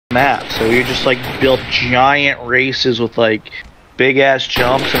map, so we just like built giant races with like big ass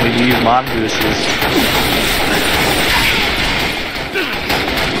jumps, and we use mongooses.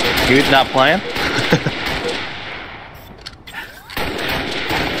 You not playing?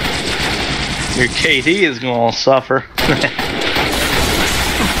 Your KD is gonna suffer.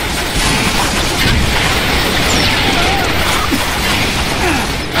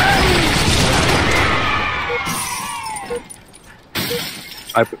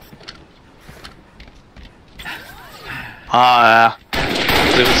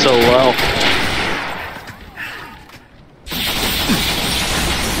 It was so low.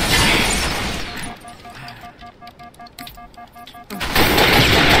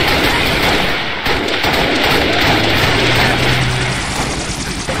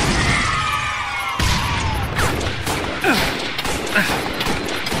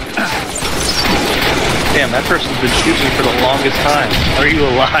 Damn, that person's been shooting for the longest time. Are you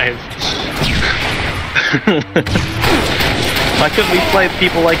alive? Why couldn't we play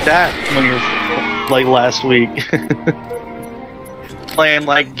people like that when you're like last week? Playing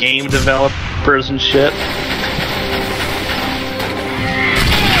like game developers and shit.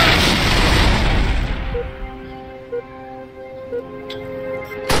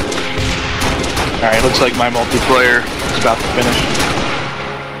 Alright, looks like my multiplayer is about to finish.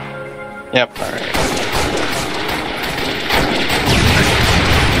 Yep, alright.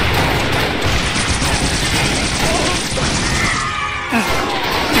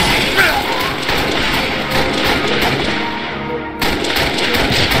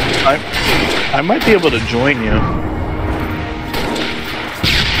 I might be able to join you.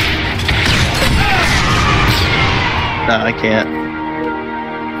 No, I can't.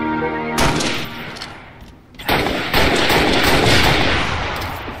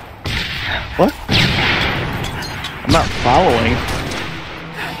 What? I'm not following.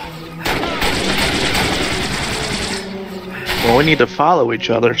 Well, we need to follow each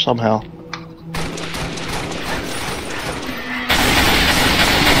other somehow.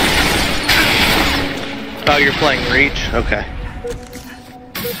 Oh, you're playing Reach? Okay.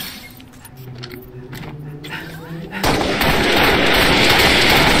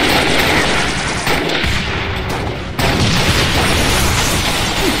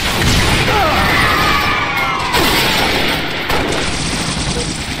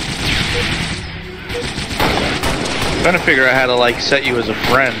 I'm trying to figure out how to, like, set you as a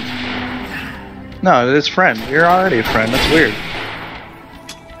friend. No, it is friend. You're already a friend. That's weird.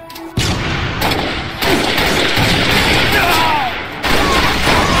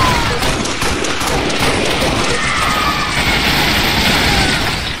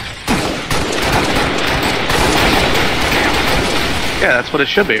 Yeah, that's what it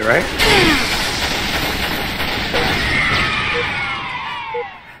should be, right?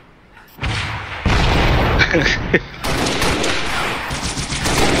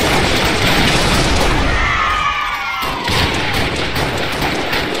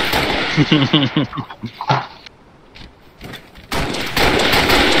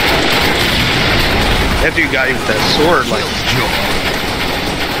 After you got you with that sword, like...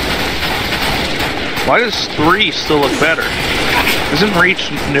 Why does 3 still look better? Isn't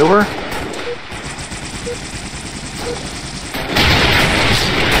Reach newer?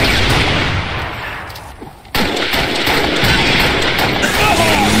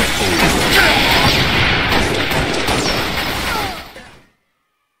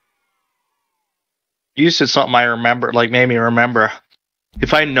 You said something I remember, like made me remember.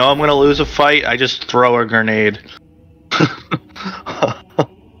 If I know I'm gonna lose a fight, I just throw a grenade.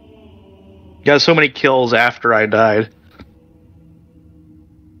 Got so many kills after I died.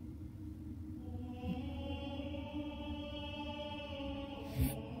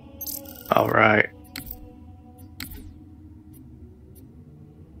 All right.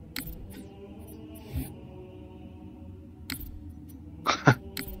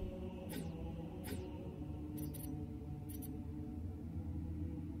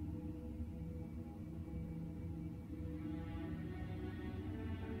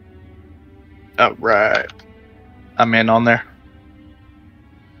 All right. I'm in on there.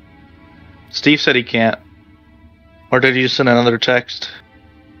 Steve said he can't. Or did you send another text?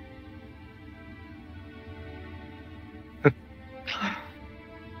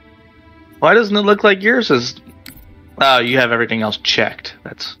 Why doesn't it look like yours is... Oh, you have everything else checked.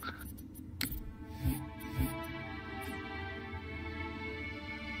 That's...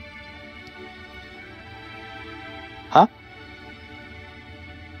 Huh?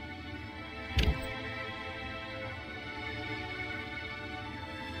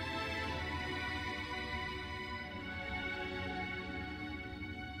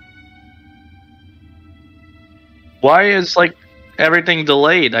 Why is like everything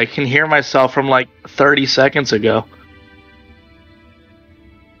delayed? I can hear myself from like 30 seconds ago.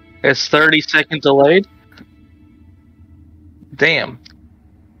 It's 30-second delayed? Damn.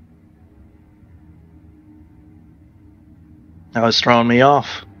 That was throwing me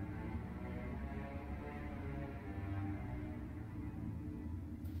off.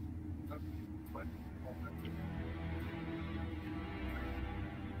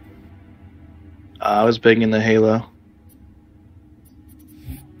 I was big into Halo.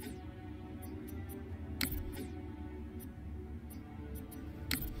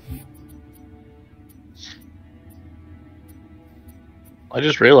 I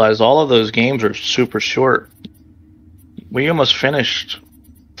just realized all of those games are super short. We almost finished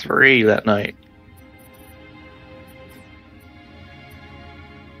 3 that night.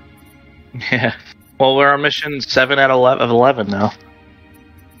 Yeah. Well, we're on mission 7 out of 11 now.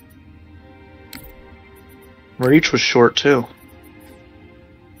 Reach was short too.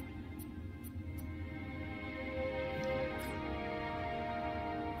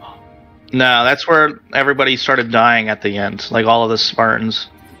 No, that's where everybody started dying at the end, like all of the Spartans.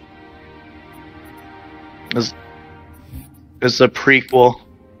 It's a prequel.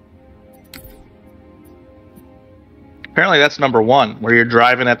 Apparently that's number 1, where you're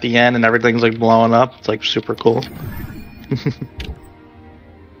driving at the end and everything's like blowing up. It's like super cool.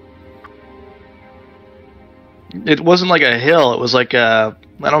 It wasn't like a hill, it was like a...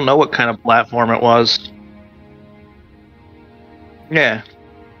 I don't know what kind of platform it was. Yeah.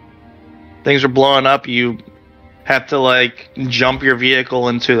 Things are blowing up, you have to like jump your vehicle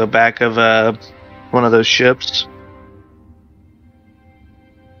into the back of one of those ships.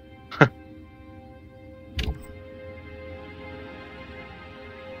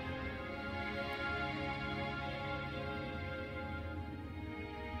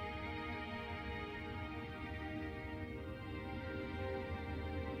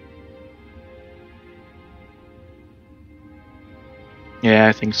 Yeah,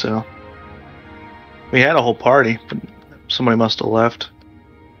 I think so. We had a whole party, but somebody must have left.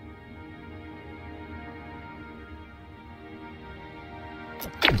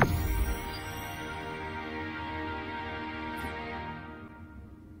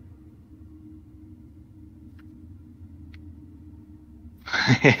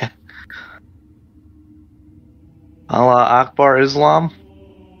 Yeah. Allah Akbar Islam.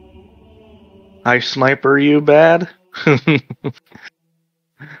 I sniper you bad.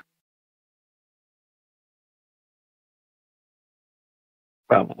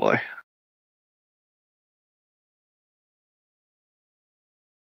 Probably.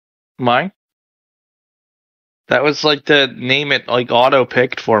 Mine? That was like the name it like auto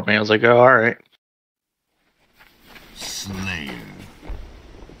picked for me. I was like, oh, alright. Slayer.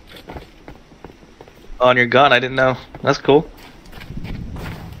 On your gun, I didn't know. That's cool.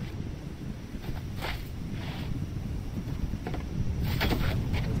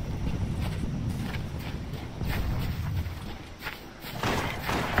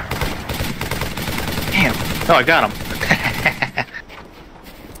 Damn. Oh, I got him.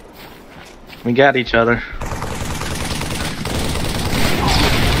 We got each other.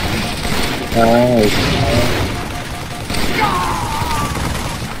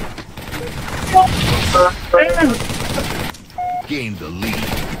 Gain the lead.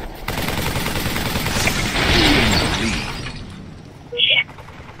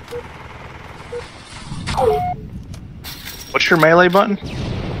 What's your melee button?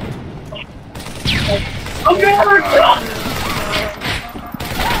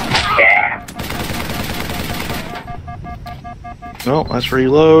 Oh, let's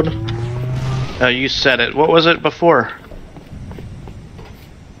reload. Oh, you said it. What was it before?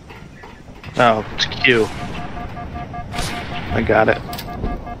 Oh, it's Q. I got it.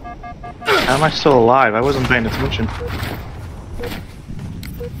 How am I still alive? I wasn't paying attention.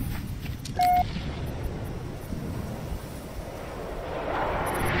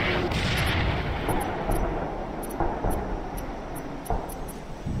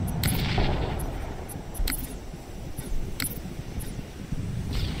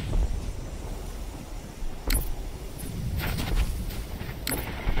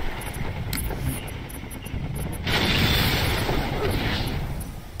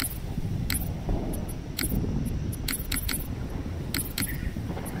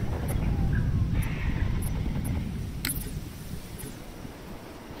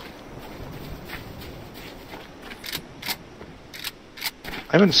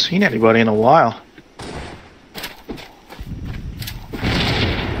 I haven't seen anybody in a while.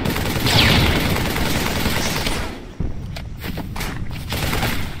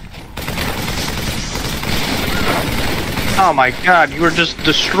 Oh my god, you were just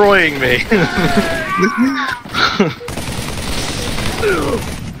destroying me. The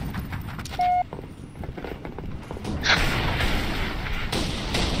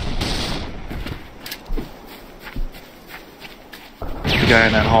guy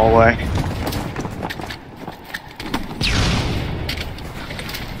in that hallway.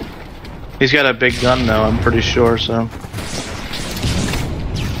 He's got a big gun though, I'm pretty sure, so.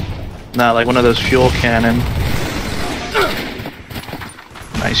 Not like one of those fuel cannon.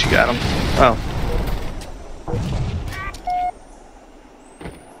 Nice, you got him. Oh.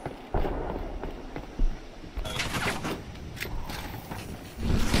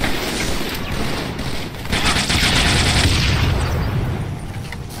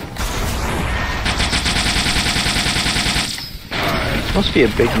 Must be a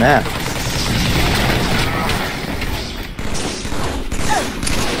big map.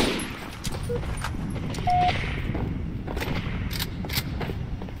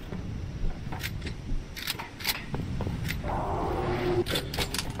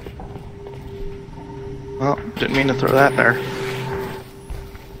 Well, didn't mean to throw that there.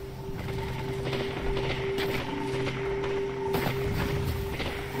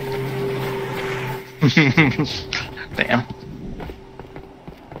 Damn.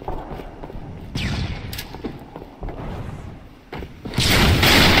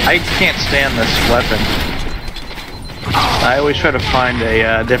 I can't stand this weapon. I always try to find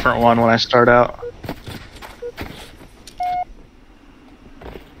a different one when I start out.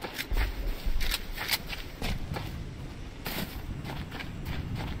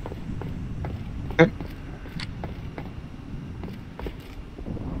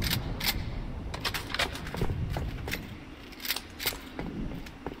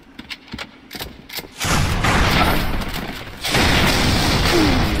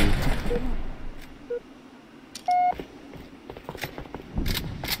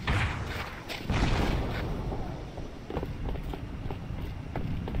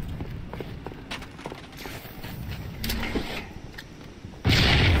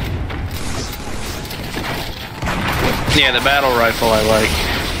 Yeah, the battle rifle I like.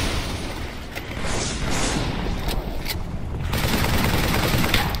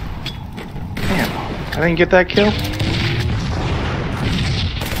 Damn, I didn't get that kill?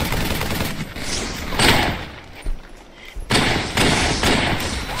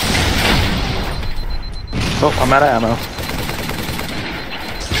 Oh, I'm out of ammo.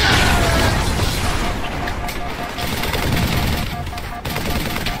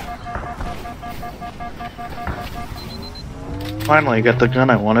 Finally got the gun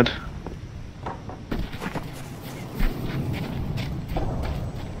I wanted.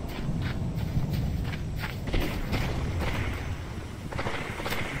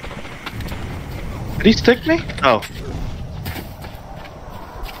 Did he stick me? Oh.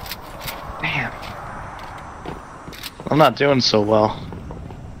 Damn. I'm not doing so well.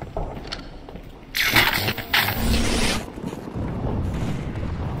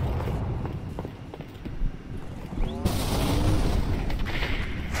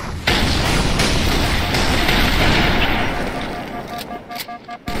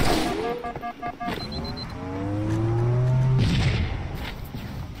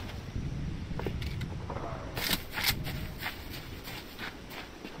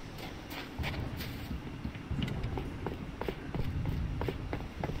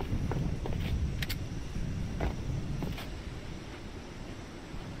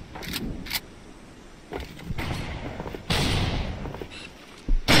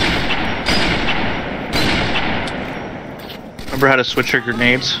 Remember how to switch your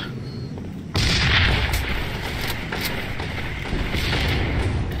grenades?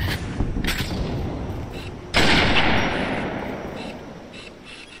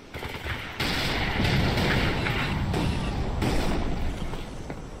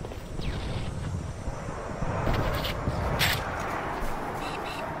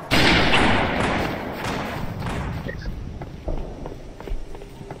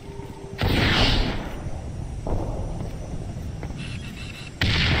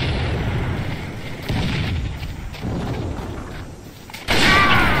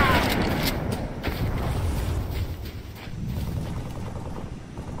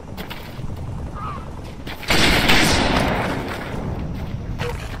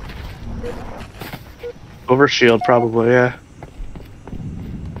 Overshield, probably, yeah.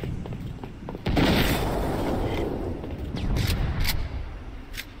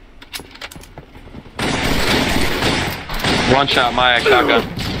 One shot, my shotgun.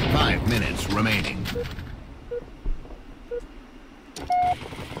 5 minutes remaining.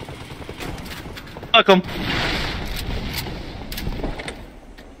 Fuck him.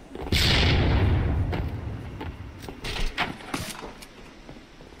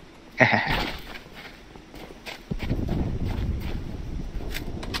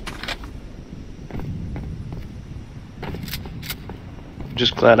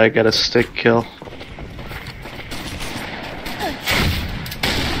 Just glad I got a stick kill.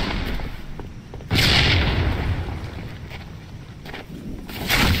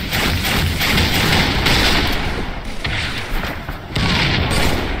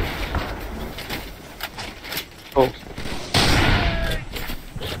 Oh.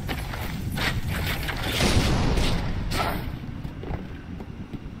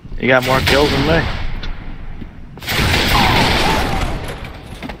 You got more kills than me.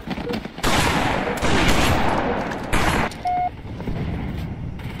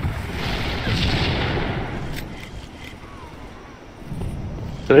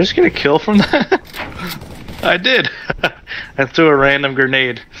 Did I just get a kill from that? I did. I threw a random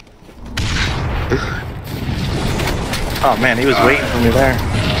grenade. Oh man, he was waiting for me there.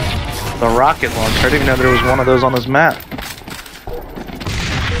 The rocket launcher. I didn't even know there was one of those on this map.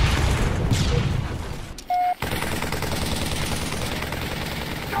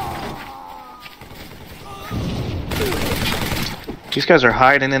 These guys are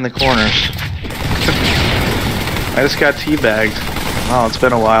hiding in the corners. I just got teabagged. Oh, it's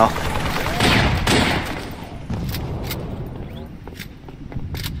been a while.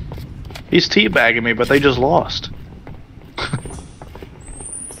 He's teabagging me, but they just lost.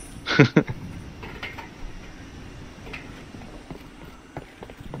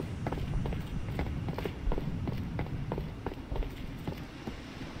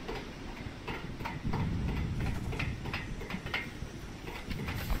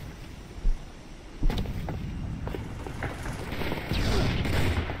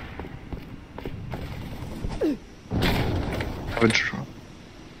 Having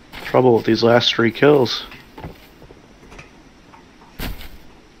trouble with these last 3 kills.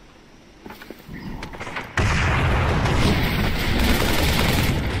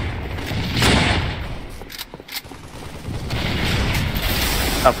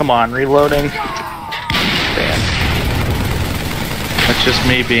 Oh, come on, reloading. Damn. That's just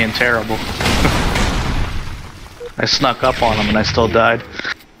me being terrible. I snuck up on him and I still died.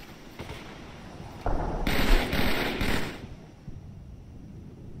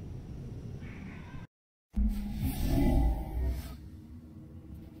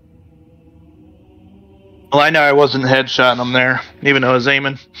 Well, I know I wasn't headshotting him there, even though I was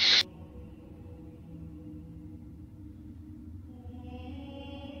aiming.